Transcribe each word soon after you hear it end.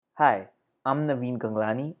Hi, I'm Naveen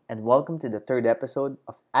Ganglani, and welcome to the third episode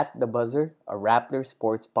of At the Buzzer, a Rappler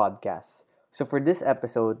Sports podcast. So, for this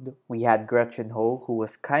episode, we had Gretchen Ho, who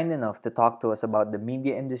was kind enough to talk to us about the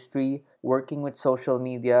media industry, working with social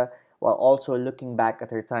media, while also looking back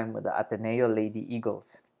at her time with the Ateneo Lady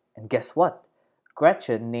Eagles. And guess what?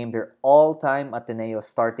 Gretchen named her all time Ateneo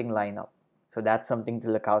starting lineup. So, that's something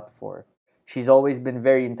to look out for. She's always been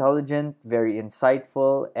very intelligent, very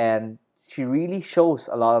insightful, and she really shows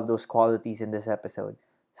a lot of those qualities in this episode.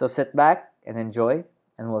 So sit back and enjoy,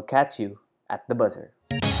 and we'll catch you at the buzzer.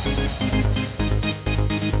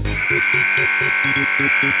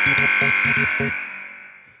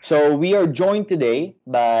 So we are joined today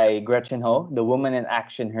by Gretchen Ho, the woman in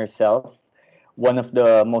action herself, one of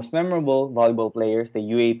the most memorable volleyball players the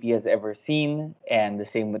UAP has ever seen, and the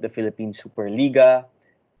same with the Philippine Superliga.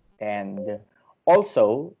 And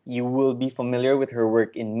also, you will be familiar with her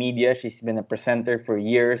work in media. She's been a presenter for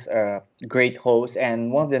years, a great host,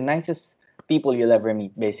 and one of the nicest people you'll ever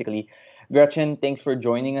meet, basically. Gretchen, thanks for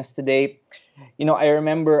joining us today. I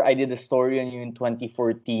remember I did a story on you in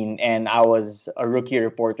 2014, and I was a rookie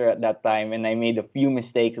reporter at that time, and I made a few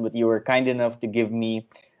mistakes, but you were kind enough to give me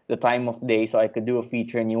the time of day so I could do a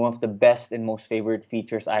feature, and you're one of the best and most favorite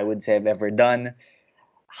features I would say I've ever done.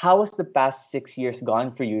 How has the past 6 years gone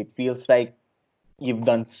for you? It feels like you've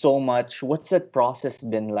done so much. What's that process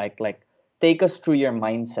been like? Like, take us through your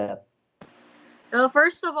mindset. Well,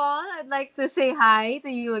 first of all, I'd like to say hi to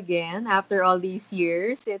you again after all these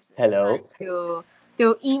years. It's Hello. nice to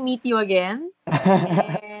meet you again.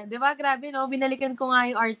 And 'di ba grabe no, binalikan ko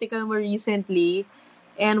nga yung article mo recently.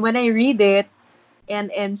 And when I read it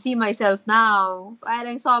and see myself now,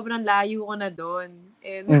 parang sobrang layo ko na doon.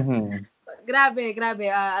 And Mm-hmm. grabe,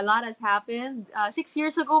 a lot has happened. 6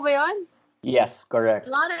 years ago ba 'yon? Yes, A correct.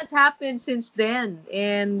 lot has happened since then,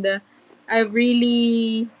 and I've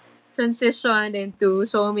really transitioned into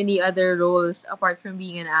so many other roles apart from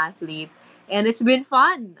being an athlete, and it's been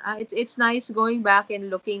fun. It's nice going back and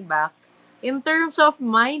looking back. In terms of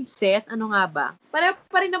mindset, ano nga ba? Pareho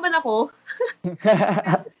pa rin naman ako.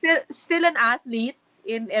 Still an athlete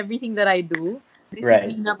in everything that I do. Right.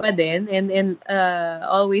 Disiplina pa din and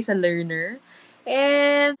always a learner.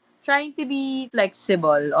 And trying to be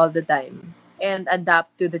flexible all the time and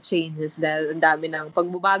adapt to the changes dahil ang dami ng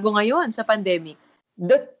pagbabago ngayon sa pandemic.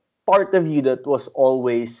 That part of you that was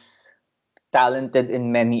always talented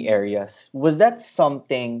in many areas, was that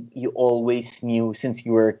something you always knew since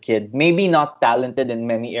you were a kid? Maybe not talented in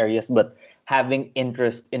many areas, but having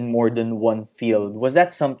interest in more than one field. Was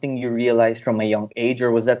that something you realized from a young age,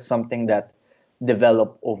 or was that something that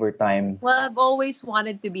developed over time? Well, I've always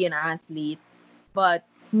wanted to be an athlete, but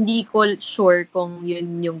hindi ko sure kung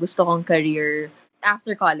yun yung gusto kong career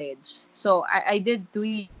after college. So, I did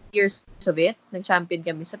 2 years of it. Nag-champion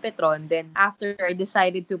kami sa Petron. Then, after, I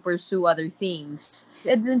decided to pursue other things.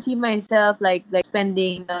 I didn't see myself like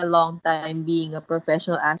spending a long time being a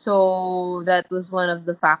professional athlete. So, that was one of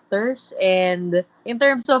the factors. And in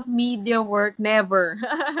terms of media work, never.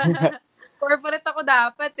 Corporate ako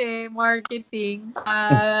dapat marketing,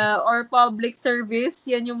 or public service,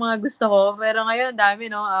 yan yung mga gusto ko. Pero ngayon, dami,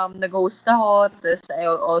 no? Nag-host ako, tapos I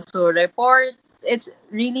also report. It's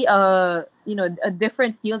really a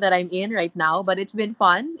different field that I'm in right now, but it's been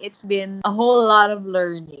fun. It's been a whole lot of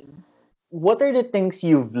learning. What are the things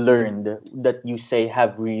you've learned that you say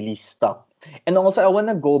have really stuck? And also, I want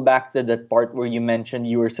to go back to that part where you mentioned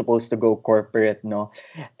you were supposed to go corporate, no?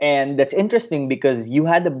 And that's interesting because you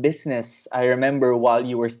had a business. I remember while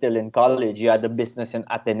you were still in college, you had a business in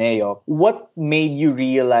Ateneo. What made you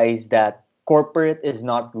realize that corporate is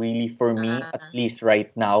not really for me, at Uh, least right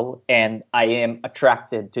now, and I am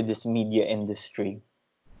attracted to this media industry?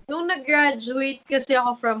 Nung nag-graduate kasi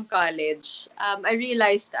ako from college, I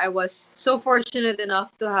realized I was so fortunate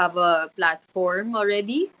enough to have a platform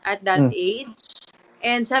already at that Mm. age.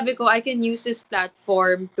 And sabi ko, I can use this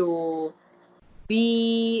platform to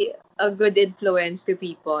be a good influence to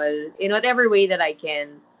people in whatever way that I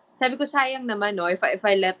can. Sabi ko, sayang naman, no, if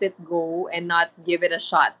I let it go and not give it a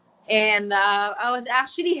shot. And I was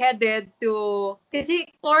actually headed to, kasi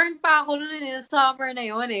torn pa ako noon in summer na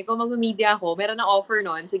yun eh. Kung mag-media ako, meron na offer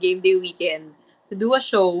noon sa Game Day Weekend to do a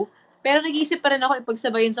show. Pero nag-iisip pa rin ako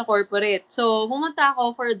ipagsabayin sa corporate. So, pumunta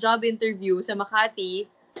ako for a job interview sa Makati.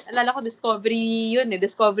 Alala ko, Discovery yun eh.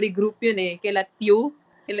 Discovery Group yun eh. Kila Tew,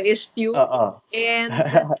 kila Ish Tew. Uh-uh. And,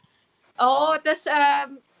 oo, tas,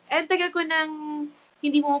 and tagal ko nang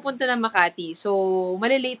hindi pumupunta ng Makati. So,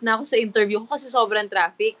 malilate na ako sa interview ko kasi sobrang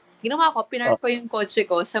traffic. Ginawa ko, Oh. pinark ko yung kotse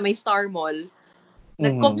ko sa may Star Mall. Mhm.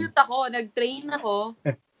 Nag-commute ako, nag-train ako.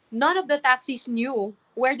 None of the taxis knew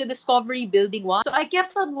where the Discovery building was. So I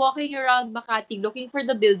kept on walking around Makati looking for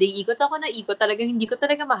the building. Ikot ako na ikot. Talagang hindi ko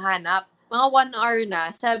talaga mahanap. Mga 1 hour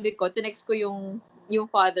na, sabi ko, tinext ko yung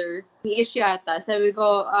father ni Ish yata. Sabi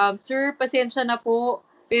ko, sir, pasensya na po.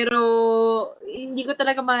 Pero hindi ko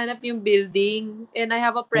talaga mahanap yung building. And I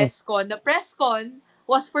have a press con. The press con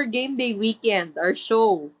was for game day weekend, our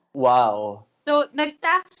show. Wow. So,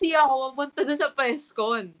 nag-taxi ako, papunta doon sa press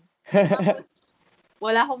con. Tapos,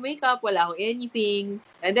 wala akong makeup, wala akong anything.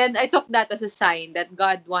 And then, I took that as a sign that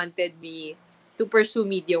God wanted me to pursue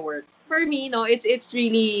media work. For me, no, it's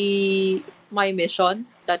really my mission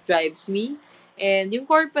that drives me. And yung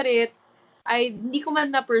corporate, hindi ko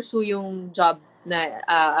man na-pursue yung job na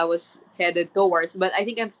I was headed towards, but I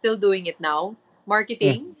think I'm still doing it now.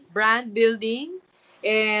 Marketing, brand building,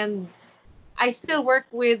 and I still work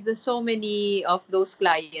with so many of those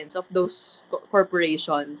clients, of those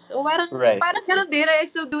corporations. So Right. parang ganun din, I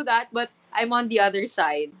still do that, but I'm on the other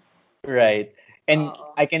side. Right. And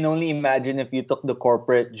I can only imagine if you took the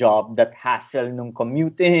corporate job, that hassle nung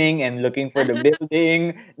commuting and looking for the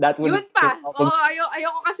building, that would... Yun pa.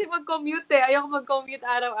 Ayoko kasi mag-commute eh. Ayoko mag-commute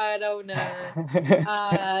araw-araw na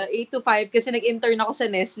 8 to 5 kasi nag-intern ako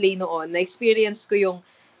sa Nestle noon. Na-experience ko yung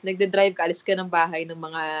nagde-drive ka, alis ka ng bahay ng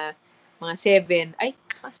mga 7. Ay,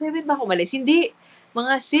 7 ba ako malis? Hindi.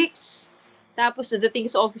 Mga 6. Tapos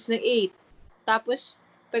nadating sa office ng 8. Tapos,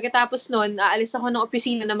 pagkatapos nun, aalis ako ng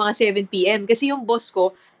opisina ng mga 7 p.m. Kasi yung boss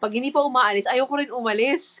ko, pag hindi pa umaalis, ayoko rin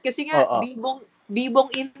umalis. Kasi nga, bibong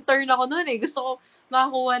intern ako nun eh. Gusto ko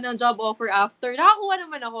makakuha ng job offer after. Nakakuha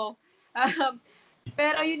naman ako.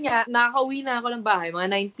 Pero yun nga, nakakauwi na ako ng bahay,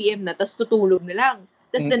 mga 9 p.m. na, tapos tutulog na lang.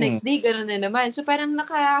 Tapos the next day, gano'n na naman. So parang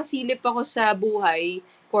nakasilip ako sa buhay,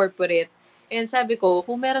 corporate. And sabi ko,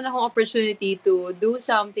 kung meron akong opportunity to do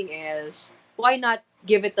something else, why not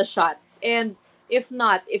give it a shot? And if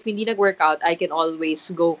not, if hindi nag-work out, I can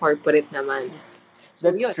always go corporate naman.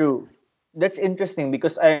 So, That's true. That's interesting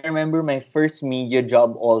because I remember my first media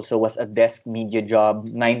job also was a desk media job,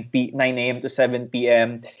 9 a.m. to 7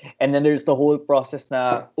 p.m. And then there's the whole process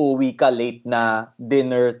na uwi ka late na,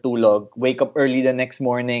 dinner, tulog, wake up early the next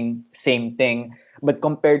morning, same thing. But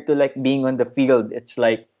compared to like being on the field, it's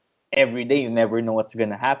like every day you never know what's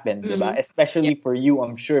gonna happen, diba? Especially for you,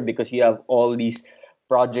 I'm sure, because you have all these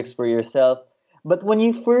projects for yourself. But when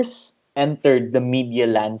you first entered the media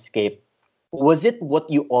landscape, was it what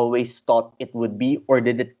you always thought it would be, or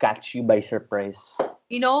did it catch you by surprise?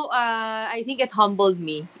 You know, I think it humbled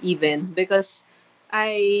me even because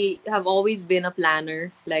I have always been a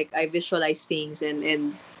planner. Like, I visualize things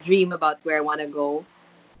and dream about where I want to go.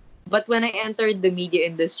 But when I entered the media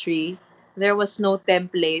industry, there was no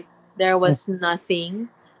template. There was nothing.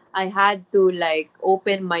 I had to like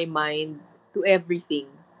open my mind to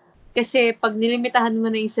everything. Kasi pag nilimitahan mo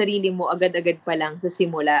na yung sarili mo agad-agad pa lang sa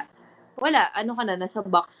simula, wala, ano ka na, nasa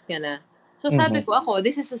box ka na. So sabi ko ako,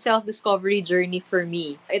 this is a self-discovery journey for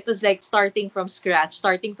me. It was like starting from scratch,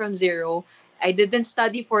 starting from zero. I didn't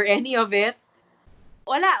study for any of it.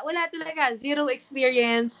 Wala talaga. Zero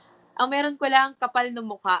experience. Ang meron ko lang, kapal ng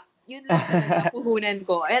mukha. Yun lang talaga puhunan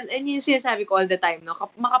ko. And yun sinasabi ko all the time, no?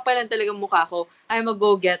 Makapalan talaga mukha ko. I'm a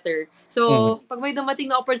go-getter. So, pag may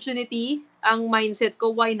dumating na opportunity, ang mindset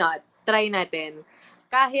ko, why not? Try natin.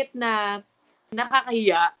 Kahit na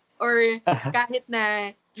nakakahiya, or kahit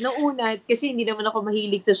na naunad, kasi hindi naman ako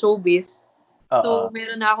mahilig sa showbiz. So,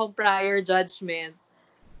 meron na akong prior judgment.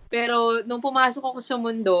 Pero, nung pumasok ako sa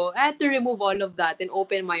mundo, I had to remove all of that and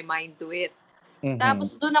open my mind to it.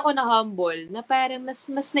 Tapos, doon ako na-humble, na parang mas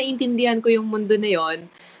naintindihan ko yung mundo na yon.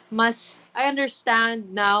 I understand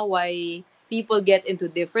now why people get into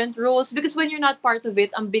different roles. Because when you're not part of it,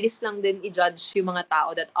 ang bilis lang din i-judge yung mga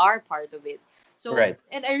tao that are part of it. So,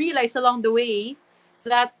 and I realized along the way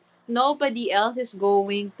that nobody else is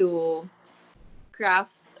going to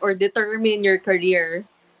craft or determine your career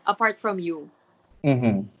apart from you.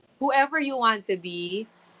 Whoever you want to be,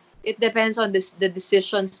 it depends on the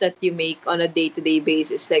decisions that you make on a day-to-day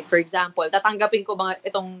basis. Like, for example, tatanggapin ko ba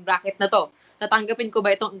itong racket na to? Tatanggapin ko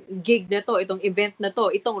ba itong gig na to? Itong event na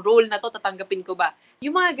to? Itong role na to? Tatanggapin ko ba?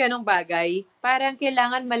 Yung mga ganong bagay, parang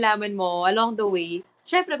kailangan malaman mo along the way.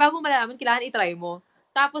 Syempre, bago malaman, kailangan itry mo.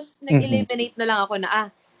 Tapos, nag-eliminate na lang ako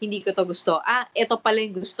na, hindi ko to gusto. Ito pala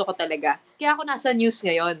yung gusto ko talaga. Kaya ako nasa news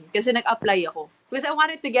ngayon. Kasi nag-apply ako. Because I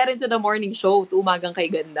wanted to get into the morning show, to Umagang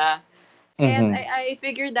Kay Ganda. And I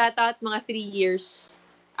figured that out mga 3 years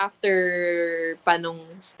after pa nung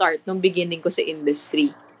start, nung beginning ko sa industry.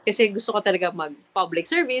 Kasi gusto ko talaga mag-public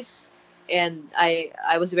service. And I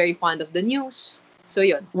was very fond of the news. So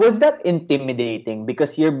yun. Was that intimidating?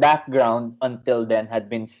 Because your background until then had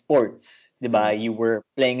been sports, diba? You were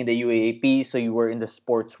playing in the UAAP, so you were in the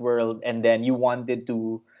sports world, and then you wanted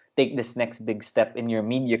to take this next big step in your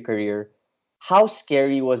media career. How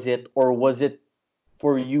scary was it, or was it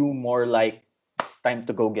for you more like time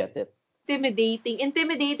to go get it?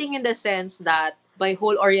 Intimidating in the sense that my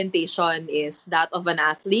whole orientation is that of an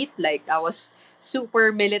athlete. Like, I was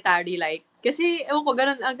super military like. Kasi, ewan ko,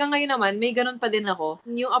 ganun, hanggang ngayon naman, may ganun pa din ako.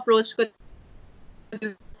 Yung approach ko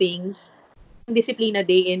to things, disiplina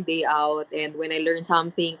day in, day out. And when I learn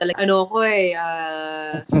something, talaga,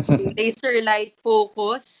 laser light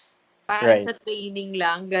focus, parang Right. sa training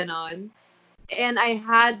lang, ganon. And I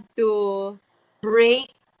had to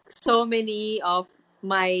break so many of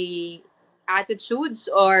my attitudes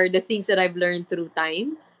or the things that I've learned through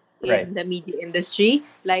time Right. in the media industry.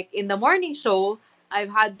 Like in the morning show, I've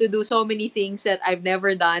had to do so many things that I've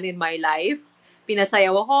never done in my life.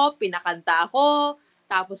 Pinasayaw ako, pinakanta ako,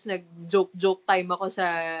 tapos nag-joke time ako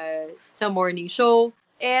sa morning show.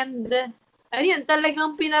 And ayun,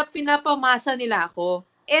 talagang pinapamasa nila ako.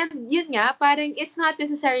 And yun nga, parang it's not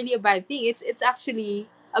necessarily a bad thing. It's actually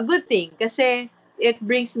a good thing kasi it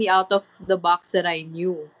brings me out of the box that I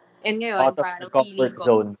knew. And ngayon, Out of your parang comfort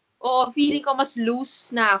zone. feeling ko mas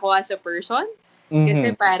loose na ako as a person.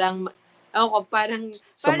 Kasi Mm-hmm. parang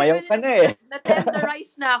Sumayaw ka na eh.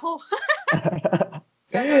 na-tenderize na ako.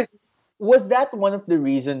 Ganon. Was that one of the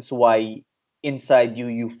reasons why inside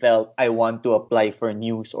you felt I want to apply for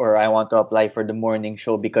news or I want to apply for the morning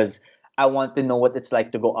show because I want to know what it's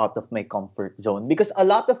like to go out of my comfort zone? Because a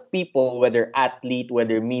lot of people, whether athlete,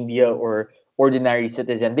 whether media or ordinary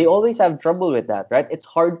citizen, they always have trouble with that, right? It's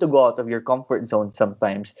hard to go out of your comfort zone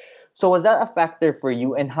sometimes. So was that a factor for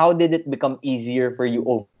you, and how did it become easier for you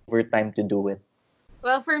over time to do it?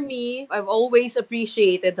 Well, for me, I've always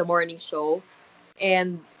appreciated the morning show.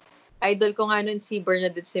 And idol ko nga nun si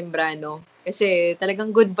Bernadette Sembrano. Kasi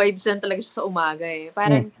talagang good vibes lang talaga siya sa umaga eh. Mm.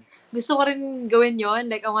 Parang gusto ko rin gawin yon.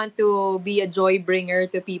 Like, I want to be a joy bringer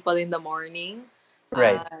to people in the morning.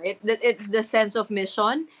 Right. It's the sense of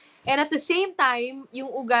mission. And at the same time,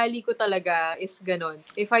 yung ugali ko talaga is ganon.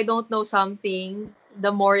 If I don't know something,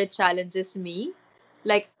 the more it challenges me.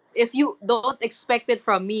 Like, if you don't expect it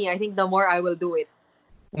from me, I think the more I will do it.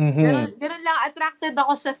 Mm-hmm. Ganun lang. Attracted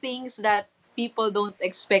ako sa things that people don't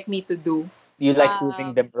expect me to do. You like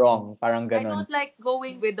proving them wrong, parang I ganon. don't like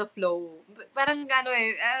going with the flow. Parang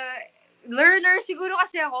learner siguro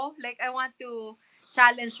kasi ako. Like, I want to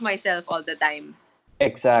challenge myself all the time.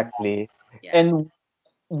 Exactly. Yeah. And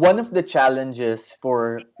one of the challenges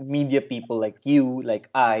for media people like you, like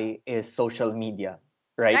I, is social media,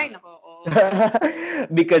 right? Ay, nako. Oo.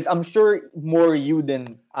 Because I'm sure more you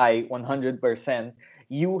than I, 100%,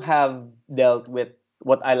 you have dealt with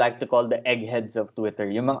what I like to call the eggheads of Twitter.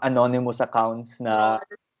 Yung mga anonymous accounts na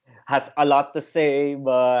has a lot to say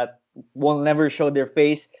but will never show their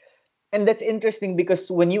face. And that's interesting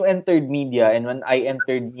because when you entered media and when I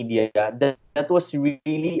entered media, that was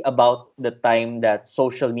really about the time that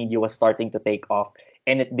social media was starting to take off,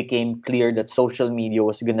 and it became clear that social media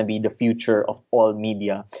was going to be the future of all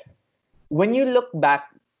media. When you look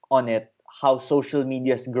back on it, how social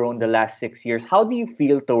media has grown the last 6 years, how do you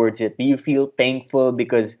feel towards it? Do you feel thankful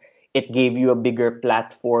because it gave you a bigger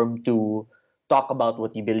platform to talk about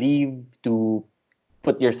what you believe, to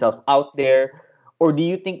put yourself out there? Or do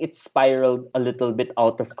you think it spiraled a little bit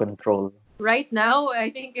out of control? Right now,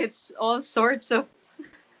 I think it's all sorts of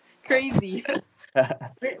crazy.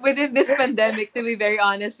 Within this pandemic, to be very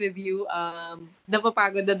honest with you,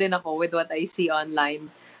 napapagod na din ako with what I see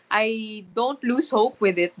online. I don't lose hope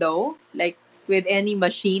with it though. Like, with any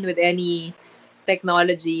machine, with any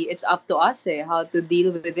technology, it's up to us how to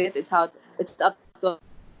deal with it. It's up to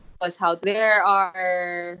us how there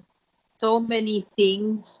are so many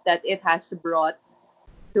things that it has brought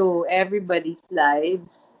to everybody's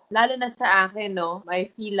lives. Lalo na sa akin, no,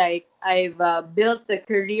 I feel like I've built a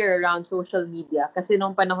career around social media kasi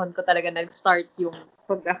nung panahon ko talaga nag-start yung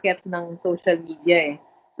pag-akyat ng social media eh.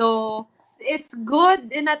 So, it's good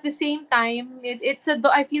and at the same time,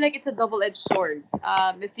 I feel like it's a double-edged sword.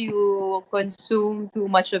 If you consume too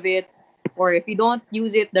much of it or if you don't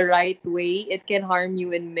use it the right way, it can harm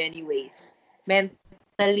you in many ways.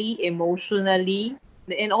 Mentally, emotionally,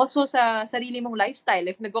 and also sa sarili mong lifestyle.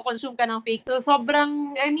 If nagko-consume ka ng fake, so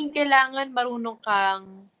kailangan marunong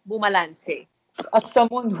kang bumalanse. As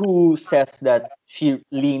someone who says that she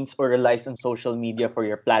leans or relies on social media for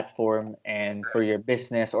your platform and for your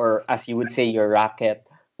business, or as you would say, your racket,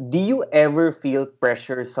 do you ever feel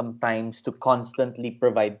pressure sometimes to constantly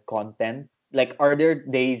provide content? Like, are there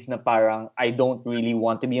days na parang I don't really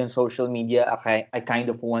want to be on social media? I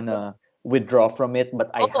kind of wanna withdraw from it,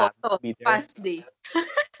 but I Oo, have to be there. past days.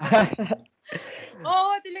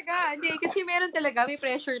 Oo, talaga. Hindi, kasi meron talaga, may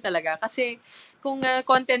pressure talaga. Kasi kung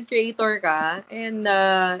content creator ka, and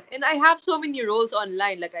I have so many roles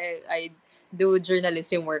online. Like, I do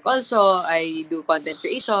journalism work also. I do content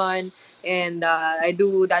creation. And I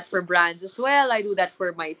do that for brands as well. I do that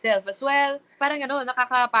for myself as well. Parang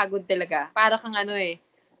nakakapagod talaga. Para kang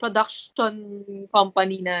production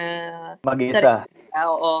company na Mag-isa. sarili.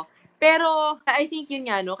 Oo. Pero, I think yun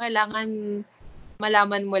nga, kailangan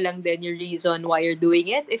malaman mo lang din your reason why you're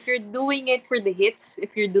doing it. If you're doing it for the hits,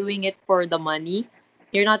 if you're doing it for the money,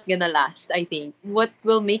 you're not gonna last, I think. What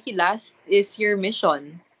will make you last is your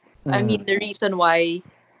mission. I mean, the reason why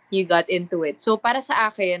you got into it. So, para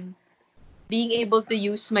sa akin, being able to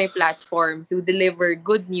use my platform to deliver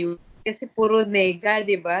good news, kasi puro nega,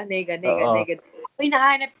 di ba? Nega, nega, Oo. nega.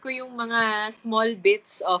 Hinahanap ko yung mga small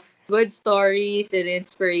bits of good stories and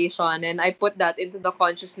inspiration, and I put that into the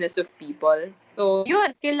consciousness of people. So,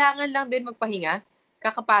 yun, kailangan lang din magpahinga.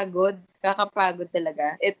 Kakapagod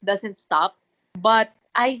talaga. It doesn't stop. But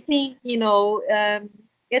I think,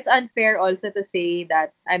 it's unfair also to say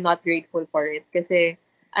that I'm not grateful for it kasi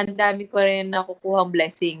ang dami ko rin nakukuhang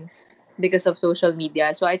blessings because of social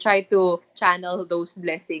media. So I try to channel those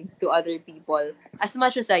blessings to other people as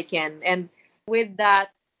much as I can. And with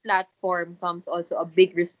that platform comes also a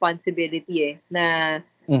big responsibility na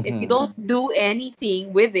if you don't do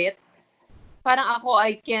anything with it, parang ako,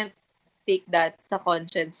 I can't take that sa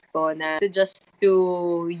conscience ko na to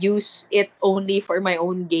use it only for my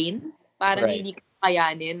own gain. Parang Right. hindi ko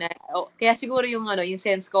kayanin. Kaya siguro yung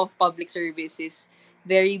sense ko of public service is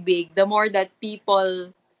very big. The more that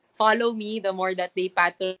people follow me, the more that they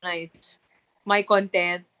patronize my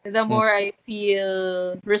content, the more I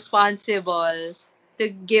feel responsible to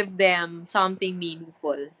give them something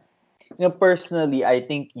meaningful. Personally, I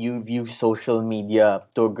think you view social media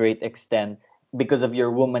to a great extent because of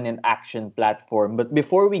your Woman in Action platform. But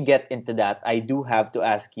before we get into that, I do have to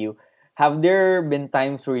ask you, have there been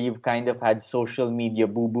times where you've kind of had social media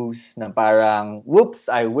boo-boos na parang, whoops,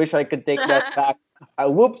 I wish I could take that back.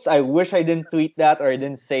 Whoops, I wish I didn't tweet that or I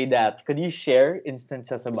didn't say that. Could you share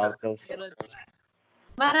instances about those?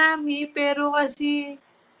 Marami, pero kasi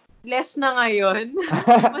less na ngayon.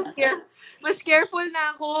 mas careful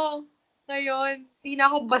na ako ngayon. Hindi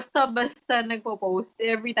na ako basta-basta nagpo-post.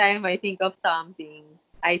 Every time I think of something,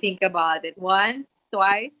 I think about it once,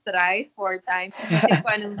 twice, thrice, 4 times. Isip ko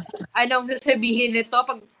anong sasabihin nito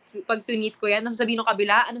pag tunit ko yan. Anong sasabihin ng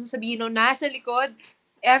kabila? Anong sasabihin ng nasa likod?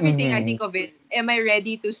 Everything I think of it. Am I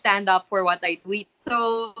ready to stand up for what I tweet?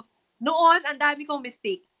 So, noon, ang dami kong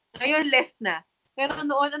mistakes. Ngayon, less na. Pero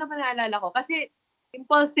noon, ano pa naalala ko? Kasi,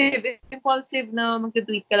 impulsive na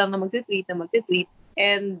magtitweet ka lang na magtitweet.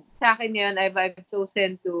 And sa akin yun, I've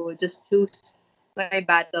chosen to just choose my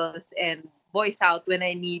battles and voice out when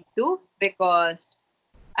I need to because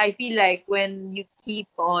I feel like when you keep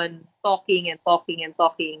on talking and talking and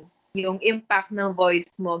talking, yung impact ng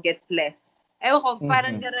voice mo gets less. Ewan ko,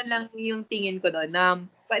 parang gano'n lang yung tingin ko doon.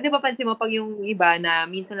 Di ba pansin mo pag yung iba na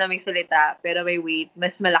minsan lang may salita pero may weight,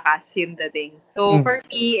 mas malakas yung dating. So for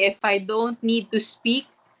me, if I don't need to speak,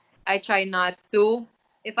 I try not to.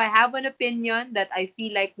 If I have an opinion that I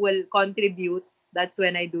feel like will contribute, that's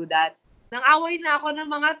when I do that. Nang-away na ako ng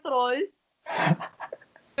mga trolls,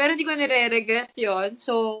 pero hindi ko nire-regret yon.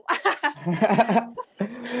 So,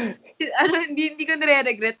 hindi ko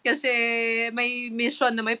nire-regret kasi may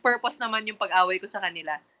mission na may purpose naman yung pag-away ko sa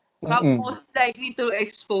kanila. Most likely to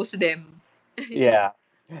expose them. Yeah.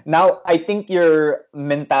 Now, I think your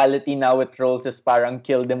mentality now with trolls is parang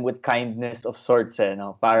kill them with kindness of sorts,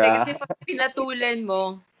 no? Kasi pag pinatulan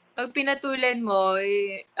mo,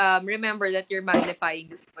 remember that you're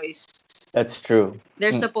magnifying the voice. That's true.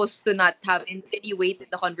 They're supposed to not have any weight in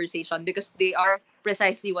the conversation because they are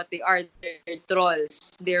precisely what they are. They're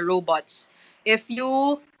trolls. They're robots. If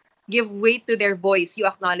you give weight to their voice, you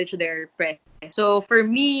acknowledge their presence. So for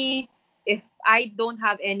me, if I don't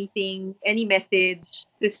have any message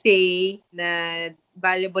to say na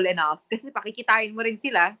valuable enough, kasi pakikitain mo rin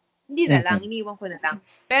sila, hindi na lang, iniwan ko na lang.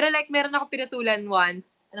 Pero like, meron ako pinatulan once,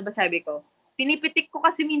 ano ba sabi ko? Pinipitik ko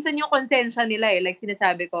kasi minsan yung konsensya nila eh. Like,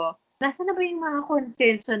 sinasabi ko, nasa na ba yung mga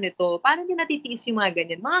konsensya nito? Paano hindi natitiis yung mga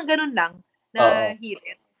ganyan? Mga ganun lang na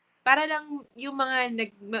hirit. Para lang yung mga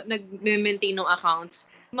nag-maintain ng accounts,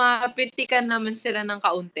 mapitikan naman sila ng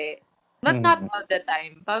kaunti. But not all the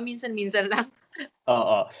time. Paminsan-minsan lang.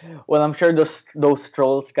 Well, I'm sure those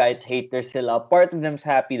trolls, kahit haters sila, part of them's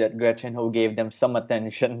happy that Gretchen Ho gave them some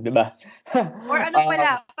attention, di ba? Or ano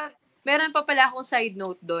pala, meron pa pala akong side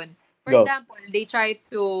note doon. For Go. example, they try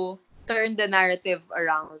to turn the narrative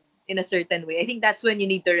around in a certain way. I think that's when you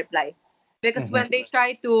need to reply. Because Mhm. when they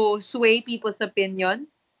try to sway people's opinion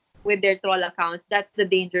with their troll accounts, that's the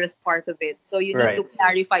dangerous part of it. So you need Right. to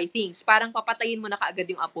clarify things. Parang papatayin mo na kaagad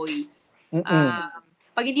yung apoy. Mm-mm.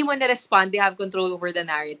 Pag hindi mo na-respond, they have control over the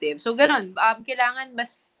narrative. So ganun, kailangan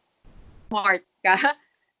mas smart ka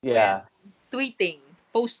when Yeah. tweeting,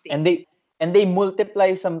 posting. And they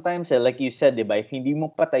multiply sometimes, like you said, diba? If hindi mo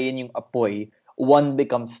patayin yung apoy, 1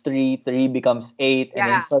 becomes 3, 3 becomes 8, and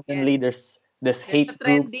then Yeah, suddenly yes. there's There's a hate groups.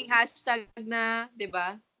 trending hashtag na, di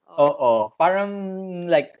ba? Oo. Parang,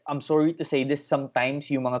 like, I'm sorry to say this,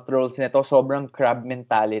 sometimes yung mga trolls nito, sobrang crab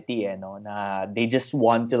mentality, no? Na they just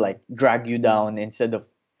want to, like, drag you down instead of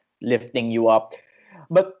lifting you up.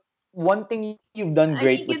 But one thing you've done I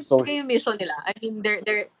great think with yun talaga social... yung mission nila. I mean,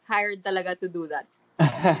 they're hired talaga to do that.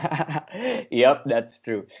 Yep, that's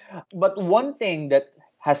true. But one thing that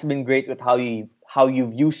has been great with how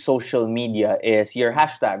you've used social media is your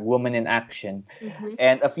hashtag Woman in Action. Mm-hmm.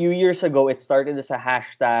 And a few years ago, it started as a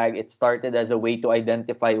hashtag. It started as a way to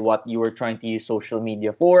identify what you were trying to use social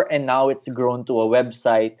media for, and now it's grown to a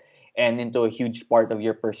website and into a huge part of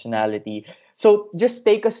your personality. So just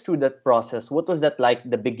take us through that process. What was that like?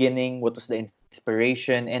 The beginning? What was the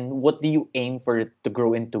inspiration? And what do you aim for it to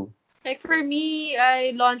grow into? Like for me,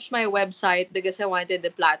 I launched my website because I wanted the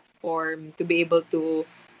platform to be able to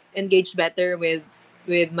engage better with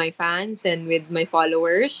my fans and with my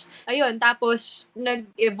followers. Ayun, tapos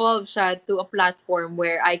nag-evolve siya to a platform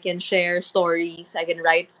where I can share stories, I can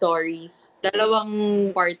write stories.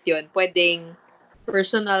 Dalawang part yun. Pwedeng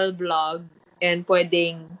personal blog and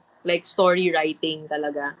pwedeng like story writing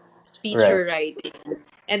talaga. Right. Feature writing.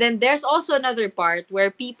 And then there's also another part where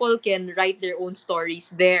people can write their own stories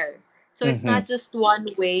there. So it's Mm-hmm. not just one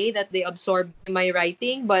way that they absorb my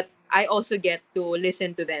writing, but I also get to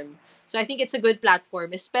listen to them. So I think it's a good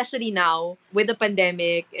platform, especially now with the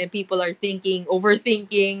pandemic and people are thinking,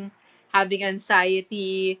 overthinking, having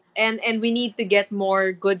anxiety, and we need to get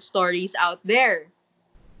more good stories out there.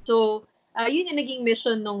 So, yun yung naging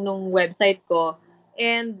mission nung website ko.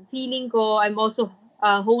 And feeling ko, I'm also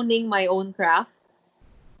honing my own craft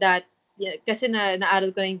that yeah, kasi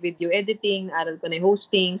naaral ko na yung video editing, naaral ko na yung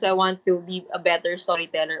hosting, so I want to be a better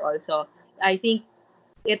storyteller also. I think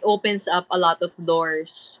it opens up a lot of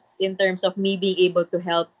doors in terms of me being able to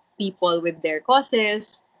help people with their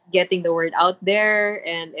causes, getting the word out there,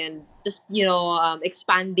 and just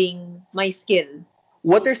expanding my skill.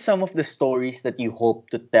 What are some of the stories that you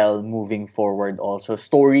hope to tell moving forward also?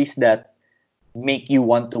 Stories that make you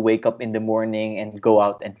want to wake up in the morning and go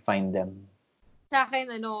out and find them. Sa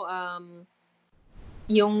akin,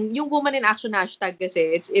 yung woman in action hashtag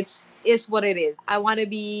kasi, it's is what it is. I want to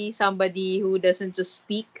be somebody who doesn't just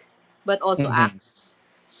speak, but also Mm-hmm. acts.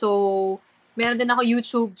 So, meron din ako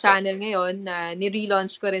YouTube channel ngayon na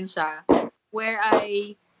ni-relaunch ko rin siya, where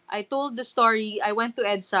I told the story. I went to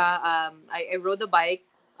EDSA, I rode a bike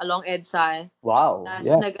along EDSA. Wow.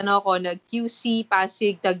 Tapos Yeah. nag-QC,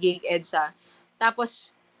 Pasig, Taguig, EDSA.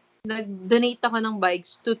 Tapos, nag-donate ako ng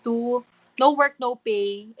bikes to two no work, no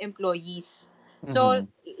pay employees. So,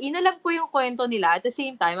 Mm-hmm. inalam ko yung kwento nila. At the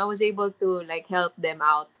same time, I was able to like help them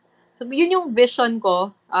out. So, yun yung vision ko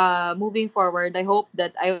moving forward. I hope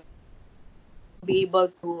that I will be able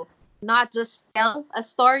to not just tell a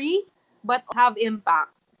story, but have impact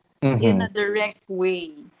in Mm-hmm. a direct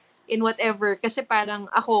way in whatever. Kasi parang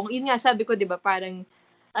ako, yun nga sabi ko, di ba, parang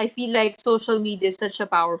I feel like social media is such a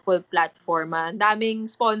powerful platform. Ang daming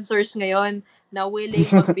sponsors ngayon na willing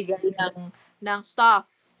magbigay ng stuff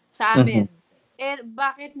sa Mm-hmm. amin. Eh,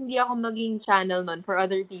 bakit hindi ako maging channel nun for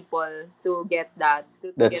other people to get that, to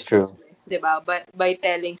That's get those true. blessed, di ba? But by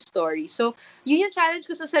telling stories. So, yun yung challenge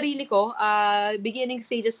ko sa sarili ko. Beginning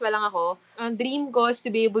stages pa lang ako. Ang dream ko is to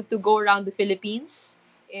be able to go around the Philippines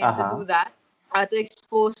and to Uh-huh. do that, to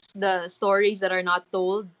expose the stories that are not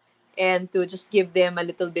told and to just give them a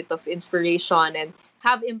little bit of inspiration and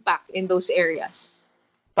have impact in those areas.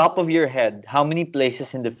 Top of your head, how many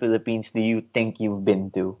places in the Philippines do you think you've been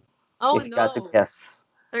to? Oh If you had to no, guess.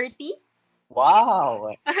 30?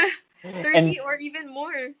 Wow. 30 And or even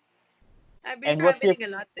more. I've been and what's your traveling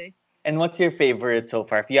a lot eh. and what's your favorite so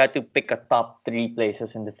far? If you had to pick a top 3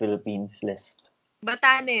 places in the Philippines list.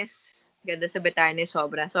 Batanes. Ganda sa Batanes,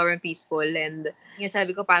 sobrang peaceful and yung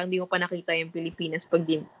sabi ko parang di mo pa nakita yung Pilipinas pag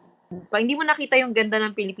hindi mo nakita yung ganda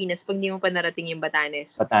ng Pilipinas pag hindi mo pa narating yung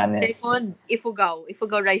Batanes. Batanes. Second, Ifugao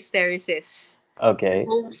Rice Terraces. Okay.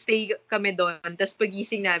 Homestay kami doon. Tapos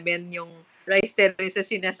pagising namin, yung rice terraces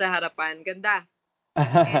yun nasa harapan. Ganda.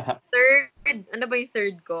 And third, ano ba yung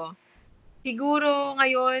third ko? Siguro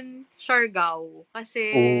ngayon, Siargao. Kasi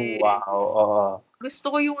Oh, wow.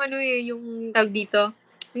 gusto ko yung yung tawag dito,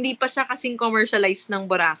 hindi pa siya kasing commercialized ng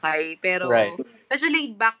Boracay. Right. Pero, medyo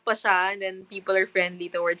laid back pa siya and then people are friendly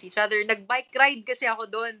towards each other. Nag-bike ride kasi ako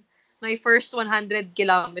doon. My first 100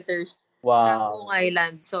 kilometers sa buong Wow.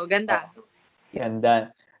 island. So, ganda. Ganda.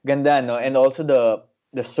 Ganda, no? And also the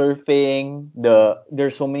surfing,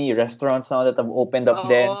 there's so many restaurants now that have opened up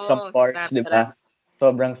there, some Oo, parks, sarap, di sarap. ba?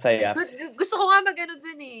 Sobrang saya. Gusto ko nga mag-ano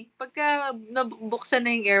dun eh. Pagka nabuksan na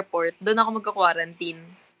yung airport, doon ako magka-quarantine.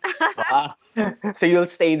 Wow. So you'll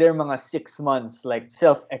stay there mga 6 months, like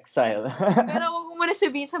self-exile. Pero wag mo muna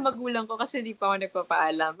sabihin sa magulang ko kasi di pa ako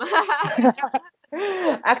nagpapaalam.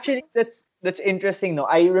 Actually, that's interesting. No,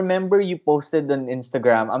 I remember you posted on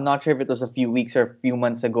Instagram. I'm not sure if it was a few weeks or a few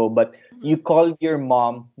months ago, but you called your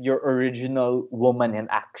mom your original woman in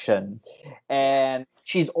action, and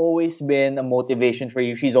she's always been a motivation for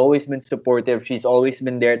you. She's always been supportive. She's always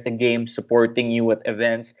been there at the game, supporting you at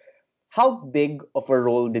events. How big of a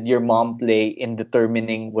role did your mom play in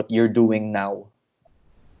determining what you're doing now?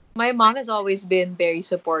 My mom has always been very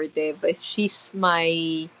supportive. She's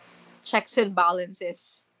my checks and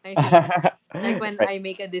balances. I think like when Right. I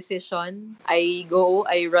make a decision, I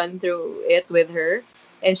run through it with her,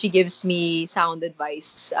 and she gives me sound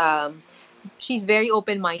advice. She's very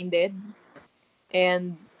open-minded.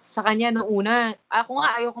 And sa kanya nung una, ako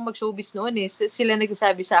nga ayoko mag-showbiz noon eh. Sila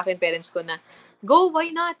nagsasabi sa akin, parents ko na, go, why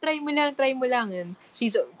not? Try mo lang. And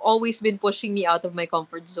she's always been pushing me out of my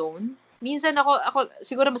comfort zone. Minsan ako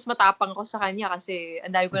siguro mas matapang ako sa kanya kasi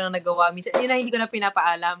ang dami ko nang nagawa. Minsan, yun na hindi ko na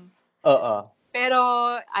pinapaalam. Uh-uh. Pero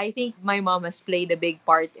I think my mom has played a big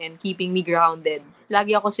part in keeping me grounded.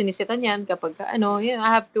 Lagi ako sinisitan yan kapag I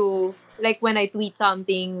have to, like when I tweet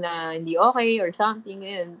something na hindi okay or something,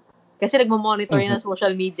 yun. Kasi nagmo-monitor yan ng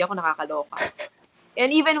social media ko, nakakaloka. And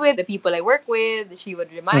even with the people I work with, she would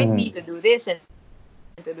remind me to do this and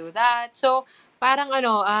to do that. So, parang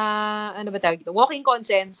ano ba tawag dito? Walking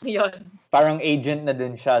conscience. Yun. Parang agent na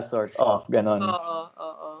din siya, sort of, ganon.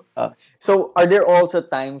 Oo. So, are there also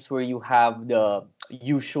times where you have the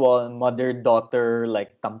usual mother-daughter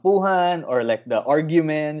like tampuhan or like the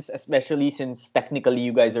arguments, especially since technically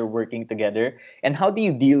you guys are working together? And how do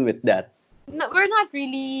you deal with that? No, we're not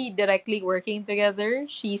really directly working together.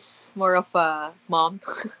 She's more of a mom.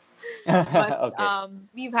 But Okay.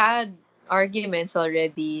 we've had arguments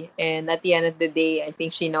already, and at the end of the day, I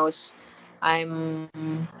think she knows I'm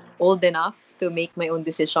old enough to make my own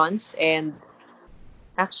decisions. And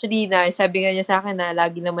actually, sabi nga niya sa akin na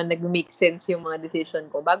lagi naman nag-make sense yung mga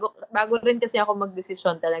decision ko. Bago rin kasi ako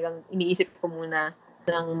mag-decision, talagang iniisip ko muna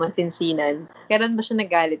ng masinsinan. Kailan ba siya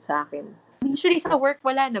nagalit sa akin? Usually sa work,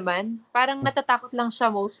 wala naman. Parang natatakot lang siya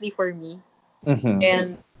mostly for me.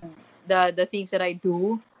 And the things that I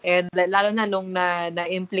do. And lalo na nung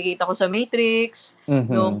na-implicate ako sa Matrix,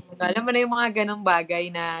 nung alam mo na yung mga ganong bagay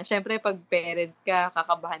na syempre pag parent ka,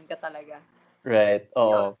 kakabahan ka talaga. Right.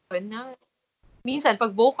 Oh. Minsan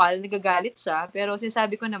pag vocal, nagagalit siya, pero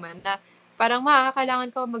sinasabi ko naman na parang kailangan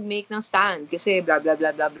ko mag-make ng stand kasi blah blah blah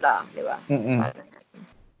blah blah, di ba?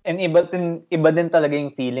 And iba din talaga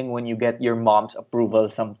yung feeling when you get your mom's approval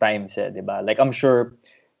sometimes, di ba? Like I'm sure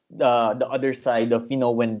the other side of,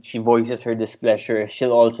 when she voices her displeasure,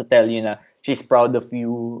 she'll also tell you na she's proud of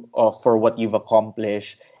you for what you've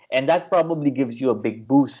accomplished. And that probably gives you a big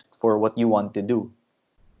boost for what you want to do.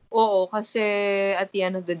 Oo, kasi at the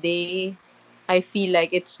end of the day, I feel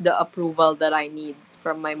like it's the approval that I need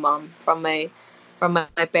from my mom, from my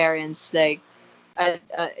parents. Like,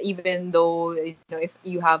 even though if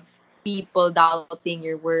you have people doubting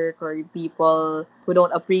your work or people who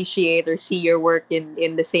don't appreciate or see your work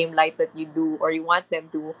in the same light that you do or you want them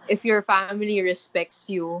to, if your family respects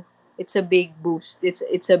you, it's a big boost.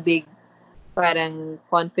 It's a big parang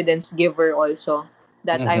confidence giver also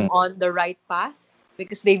that I'm on the right path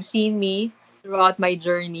because they've seen me throughout my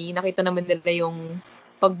journey. Nakita naman nila yung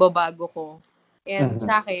pagbabago ko. And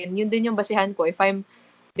sa akin, yun din yung basihan ko if I'm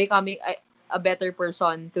becoming a better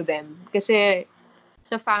person to them. Kasi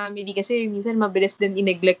sa family, kasi minsan mabilis din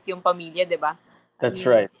i-neglect yung pamilya, di ba? That's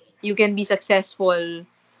right. You can be successful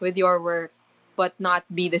with your work but not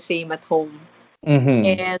be the same at home.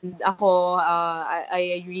 And ako,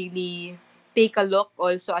 I really take a look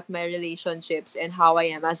also at my relationships and how I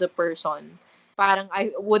am as a person. Parang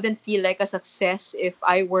I wouldn't feel like a success if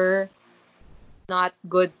I were not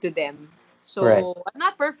good to them. So, I'm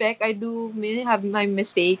not perfect. I do have my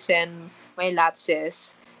mistakes and my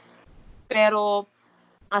lapses. Pero,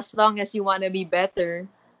 as long as you want to be better,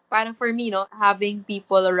 parang for me, having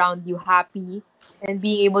people around you happy and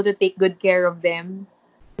being able to take good care of them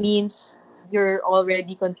means you're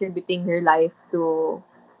already contributing your life to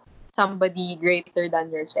somebody greater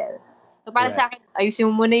than yourself. So para sa akin,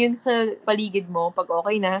 ayusin mo muna yun sa paligid mo. Pag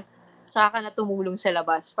okay na, saka ka na tumulong sa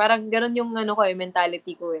labas. Parang ganun yung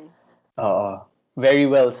mentality ko eh. Oo. Very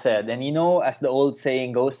well said. And as the old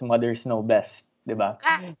saying goes, mothers know best, diba?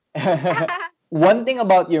 One thing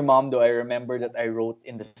about your mom, though, I remember that I wrote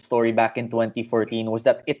in the story back in 2014 was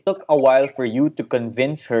that it took a while for you to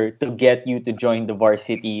convince her to get you to join the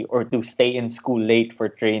varsity or to stay in school late for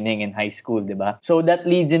training in high school, diba? So that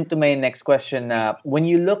leads into my next question. When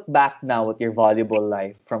you look back now at your volleyball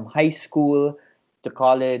life, from high school to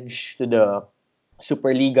college to the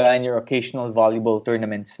Superliga and your occasional volleyball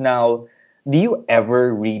tournaments now, do you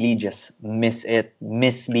ever really just miss it,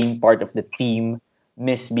 miss being part of the team,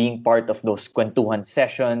 miss being part of those kwentuhan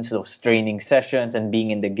sessions, those training sessions, and being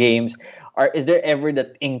in the games? Or is there ever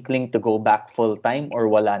that inkling to go back full time, or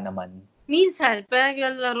wala naman? Minsan, pag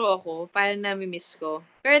naglalaro ako, parang nami-miss ko.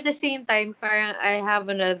 Pero at the same time, parang I have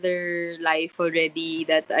another life already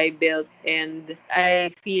that I built and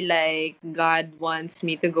I feel like God wants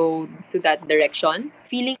me to go to that direction.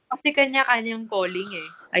 Feeling ko kasi kanya-kanyang calling eh.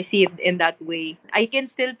 I see it in that way. I can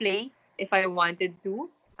still play if I wanted to.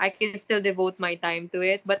 I can still devote my time to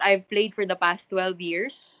it. But I've played for the past 12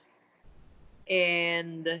 years.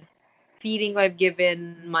 And feeling ko I've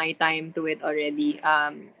given my time to it already.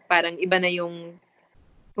 Parang iba na yung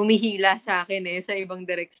humihila sa akin sa ibang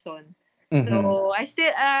direksyon. So,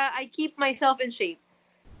 I keep myself in shape.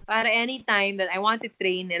 Para anytime that I want to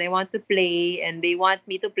train and I want to play and they want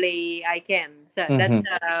me to play, I can. So, that's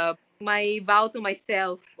my vow to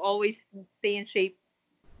myself. Always stay in shape.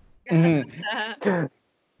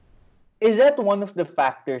 Is that one of the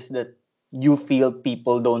factors that you feel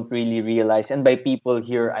people don't really realize? And by people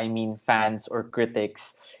here, I mean fans or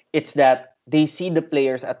critics. It's that they see the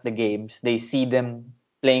players at the games, they see them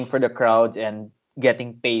playing for the crowds and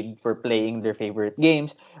getting paid for playing their favorite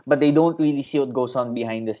games, but they don't really see what goes on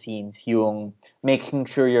behind the scenes, yung making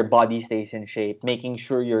sure your body stays in shape, making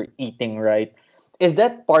sure you're eating right. Is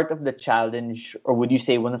that part of the challenge, or would you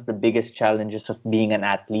say one of the biggest challenges of being an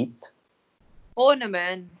athlete? Oo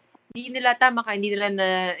naman. Hindi nila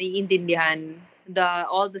naiintindihan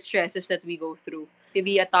all the stresses that we go through. To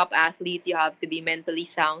be a top athlete, you have to be mentally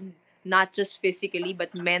sound, not just physically,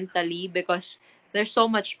 but mentally, because there's so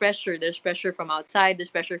much pressure. There's pressure from outside,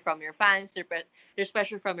 there's pressure from your fans, there's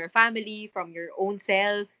pressure from your family, from your own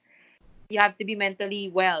self. You have to be mentally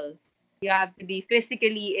well. You have to be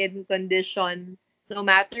physically in condition, no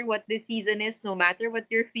matter what the season is, no matter what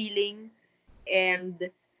you're feeling, and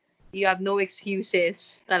you have no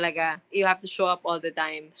excuses talaga. You have to show up all the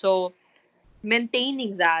time. So,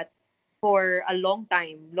 maintaining that for a long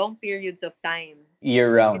time, long periods of time,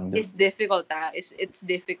 Year round. is difficult. It's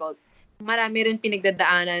difficult. Marami rin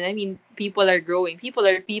pinagdadaanan. I mean, people are growing. People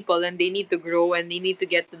are people and they need to grow and they need to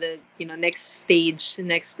get to the, next stage,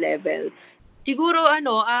 next level. Siguro,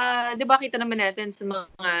 'di ba kita naman natin sa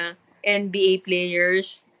mga NBA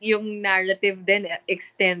players, yung narrative din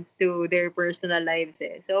extends to their personal lives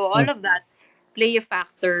eh. So, all of that play a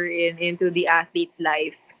factor into the athlete's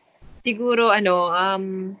life. Siguro, ano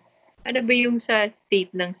ba yung sa state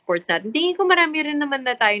ng sports natin? Tingin ko marami rin naman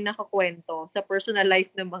na tayong nakakwento sa personal life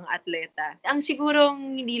ng mga atleta. Ang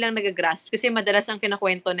sigurong hindi lang nagagrasp kasi madalas ang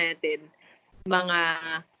kinakwento natin, mga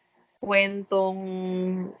kwento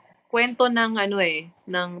ng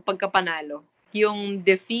ng pagkapanalo. Yung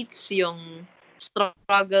defeats, yung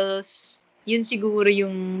struggles, yun siguro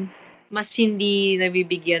yung mas hindi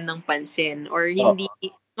nabibigyan ng pansin or hindi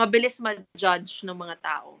mabilis ma-judge ng mga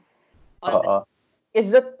tao.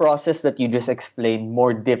 Is that process that you just explained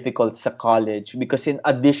more difficult sa college? Because in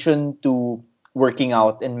addition to working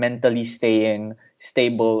out and mentally staying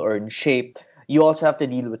stable or in shape, you also have to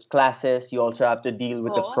deal with classes, you also have to deal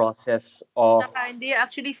with the process of... Saka, hindi,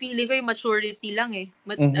 actually feeling ko yung maturity lang eh.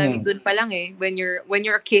 I mean, dun pa lang eh. When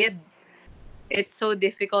you're a kid, it's so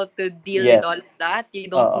difficult to deal with all of that. You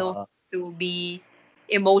don't know to be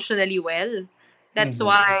emotionally well. That's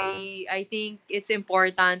why I think it's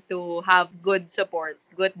important to have good support,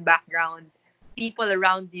 good background, people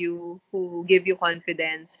around you who give you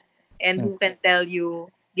confidence and who can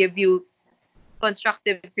give you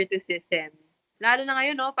constructive criticism. Lalo na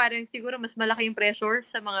ngayon, parang siguro mas malaki yung pressure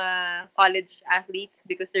sa mga college athletes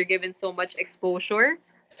because they're given so much exposure.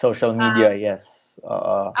 Social media, yes.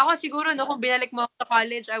 Ako siguro, kung binalik mo sa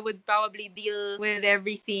college, I would probably deal with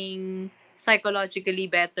everything psychologically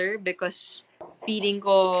better because feeling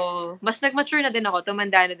ko, mas nag-mature na din ako,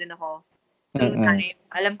 tumanda na din ako. Through time,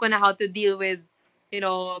 alam ko na how to deal with,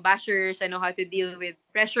 bashers, I know how to deal with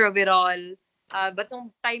pressure of it all. But nung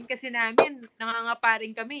time kasi namin,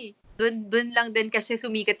 nangangaparing kami. dun lang din kasi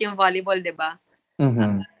sumikat yung volleyball, 'di ba?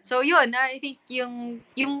 Mm-hmm. So yun, I think yung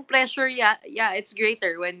pressure, yeah, it's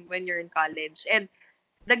greater when you're in college. And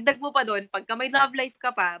dagdag mo pa doon, pagka may love life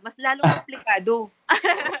ka pa, mas lalong komplikado.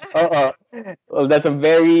 Oo. Well, that's a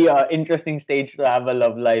very interesting stage to have a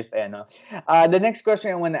love life. The next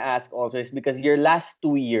question I want to ask also is because your last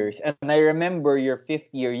 2 years, and I remember your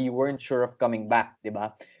fifth year, you weren't sure of coming back,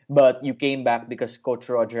 diba? But you came back because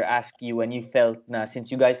Coach Roger asked you, and you felt na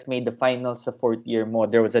since you guys made the finals sa fourth year mo,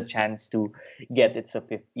 there was a chance to get it sa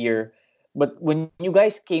fifth year. But when you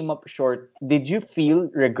guys came up short, did you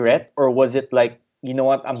feel regret, or was it like, you know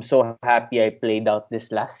what, I'm so happy I played out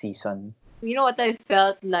this last season? You know what I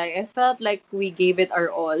felt like? I felt like we gave it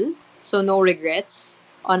our all. So no regrets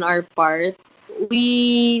on our part.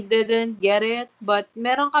 We didn't get it, but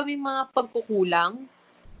meron kami mga pagkukulang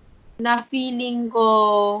na feeling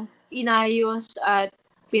ko inayos at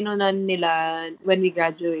pinunan nila when we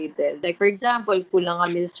graduated. Like for example, kulang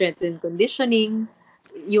kami sa strength and conditioning.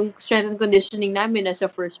 Yung strength and conditioning namin nasa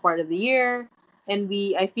first part of the year. And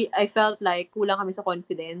I felt like kulang kami sa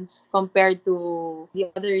confidence compared to the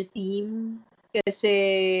other team.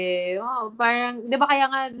 Kasi, parang, di ba kaya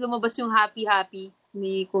nga lumabas yung happy-happy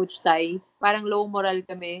ni Coach Tai? Parang low moral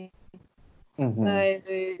kami.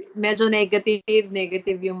 Mm-hmm. Medyo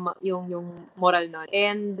negative yung moral nun.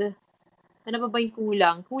 And, ano ba yung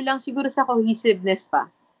kulang? Kulang siguro sa cohesiveness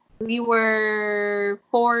pa. We were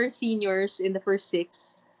 4 seniors in the first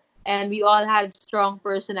 6. And we all had strong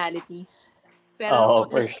personalities. Pero nung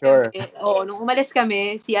for umalis sure. nung umalis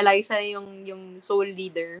kami, si Eliza yung sole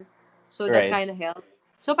leader. So that Right. kind of helped.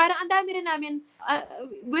 So parang ang dami rin namin,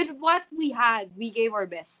 with what we had, we gave our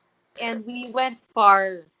best. And we went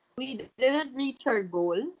far. We didn't reach our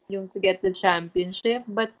goal, yung to get the championship,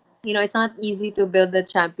 but it's not easy to build a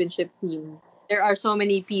championship team. There are so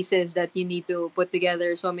many pieces that you need to put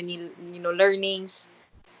together, so many learnings.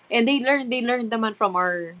 And they learned naman from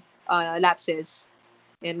our lapses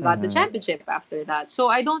and got the championship after that.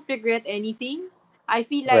 So I don't regret anything. I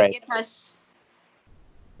feel like it has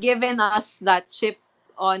given us that chip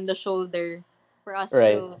on the shoulder for us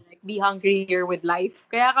to be hungrier with life.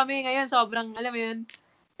 Kaya kami ngayon sobrang, alam mo yun,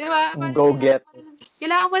 di ba? Go get.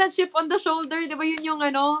 Kailangan mo ng chip on the shoulder, di ba yun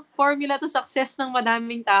yung formula to success ng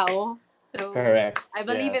madaming tao. So, Correct. I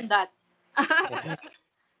believe in that.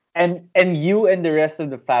 And you and the rest of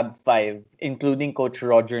the Fab Five, including Coach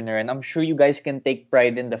Roger Naren, I'm sure you guys can take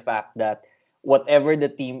pride in the fact that whatever the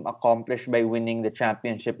team accomplished by winning the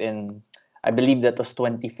championship in, I believe that was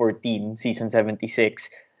 2014, season 76,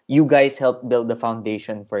 you guys helped build the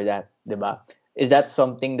foundation for that, diba? Is that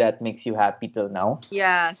something that makes you happy till now?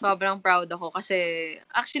 Yeah, sobrang proud ako kasi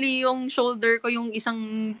actually yung shoulder ko yung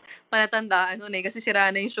isang palatandaan nun kasi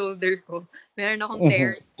sira na yung shoulder ko. Meron akong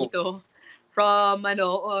tear dito from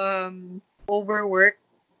overwork,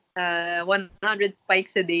 100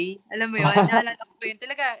 spikes a day. Alam mo yun, naalala ko yun.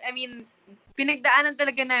 Talaga, I mean, pinagdaanan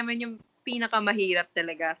talaga namin yung pinakamahirap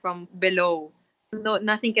talaga from below. No,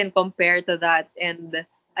 nothing can compare to that. And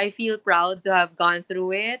I feel proud to have gone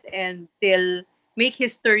through it and still make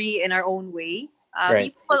history in our own way.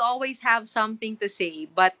 People will always have something to say,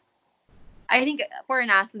 but I think for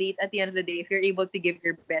an athlete, at the end of the day, if you're able to give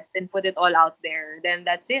your best and put it all out there, then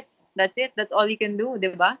that's it. That's it. That's all you can do,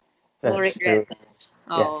 di ba? No regret.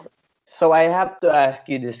 Yeah. So I have to ask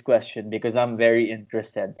you this question because I'm very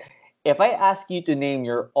interested. If I ask you to name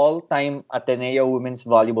your all-time Ateneo women's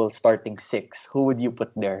volleyball starting 6, who would you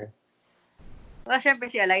put there? Well,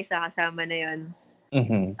 syempre si Eliza, kasama na yun.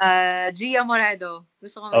 Mm-hmm. Gia Morado.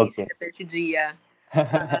 Gusto ko maging setter si Gia.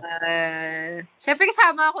 Syempre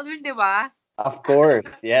kasama ako dun, di ba? Of course,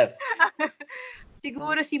 yes.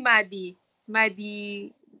 Siguro si Maddie.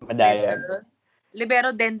 Madayag. Libero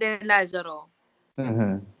Denden Lazaro.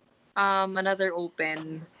 Mm-hmm. Another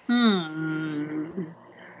open.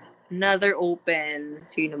 Another open.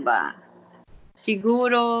 Sino ba?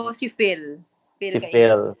 Siguro si Phil. Si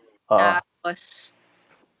Phil. Tapos,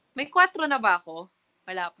 may 4 na ba ako?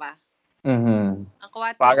 Wala pa. Mm-hmm. Ang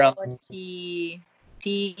 4 ko si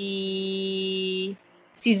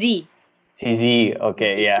Z. Si Z,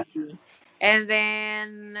 okay, yeah. And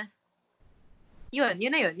then, yun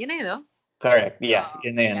na yun, no? Correct, yeah,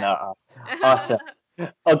 yun na yun. Awesome.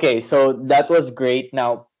 Okay, so that was great.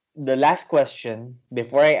 Now, the last question,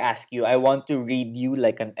 before I ask you, I want to read you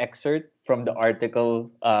like an excerpt from the article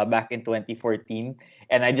back in 2014,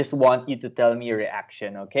 and I just want you to tell me your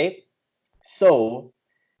reaction, okay? So,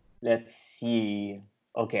 let's see.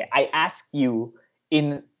 Okay, I asked you,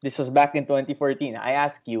 this was back in 2014, I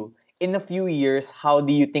asked you, in a few years, how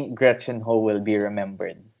do you think Gretchen Ho will be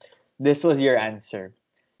remembered? This was your answer.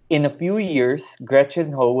 In a few years,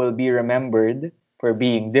 Gretchen Ho will be remembered for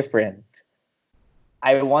being different.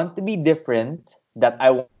 I want to be different, that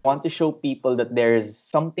I want to show people that there is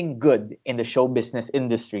something good in the show business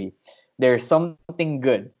industry. There's something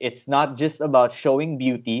good. It's not just about showing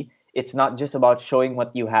beauty, it's not just about showing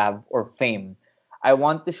what you have or fame. I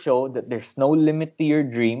want to show that there's no limit to your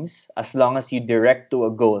dreams as long as you direct to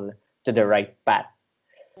a goal, to the right path.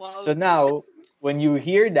 So Wow. now, when you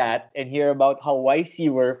hear that and hear about how wise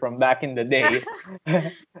you were from back in the day,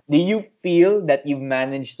 do you feel that you've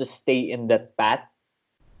managed to stay in that path?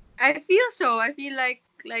 I feel so. I feel like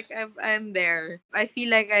I'm there. I feel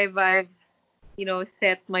like I've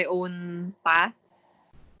set my own path,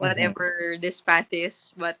 Mhm. whatever this path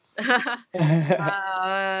is. But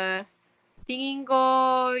uh, tingin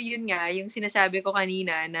ko yun nga, yung sinasabi ko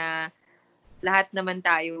kanina na lahat naman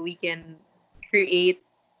tayo, we can create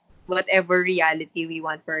whatever reality we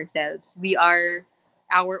want for ourselves. We are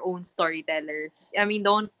our own storytellers. I mean,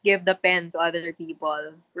 don't give the pen to other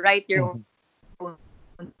people. Write your Mhm. own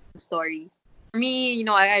story. For me,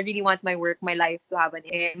 I really want my work, my life to have an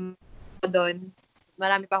end. Doon,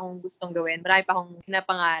 marami pa akong gustong gawin. Marami pa akong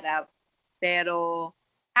pinapangarap. Pero,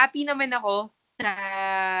 happy naman ako sa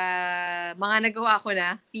mga nagawa ko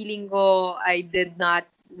na. Feeling ko I did not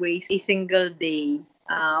waste a single day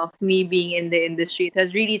of me being in the industry. It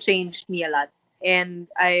has really changed me a lot. And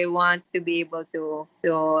I want to be able to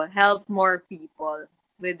help more people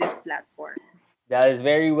with this platform. That is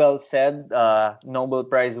very well said. Nobel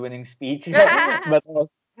Prize winning speech, but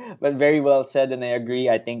but very well said, and I agree.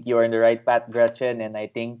 I think you are in the right path, Gretchen, and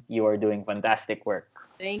I think you are doing fantastic work.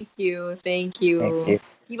 Thank you. Thank Thank you. you.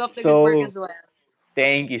 Keep up the good work So as well.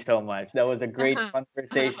 thank you so much. That was a great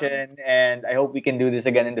conversation, and I hope we can do this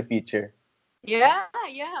again in the future. Yeah,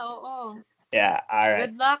 oo. Yeah. All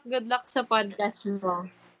right. Good luck sa podcast mo.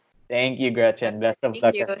 Thank you, Gretchen. Best of Thank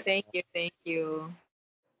luck you, as thank well. you, thank you.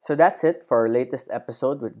 So that's it for our latest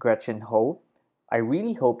episode with Gretchen Ho. I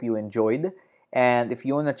really hope you enjoyed. And if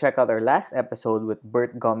you want to check out our last episode with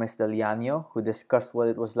Bert Gomez Del Llano, who discussed what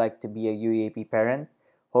it was like to be a UAP parent,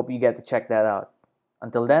 hope you get to check that out.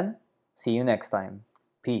 Until then, see you next time.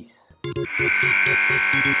 Peace.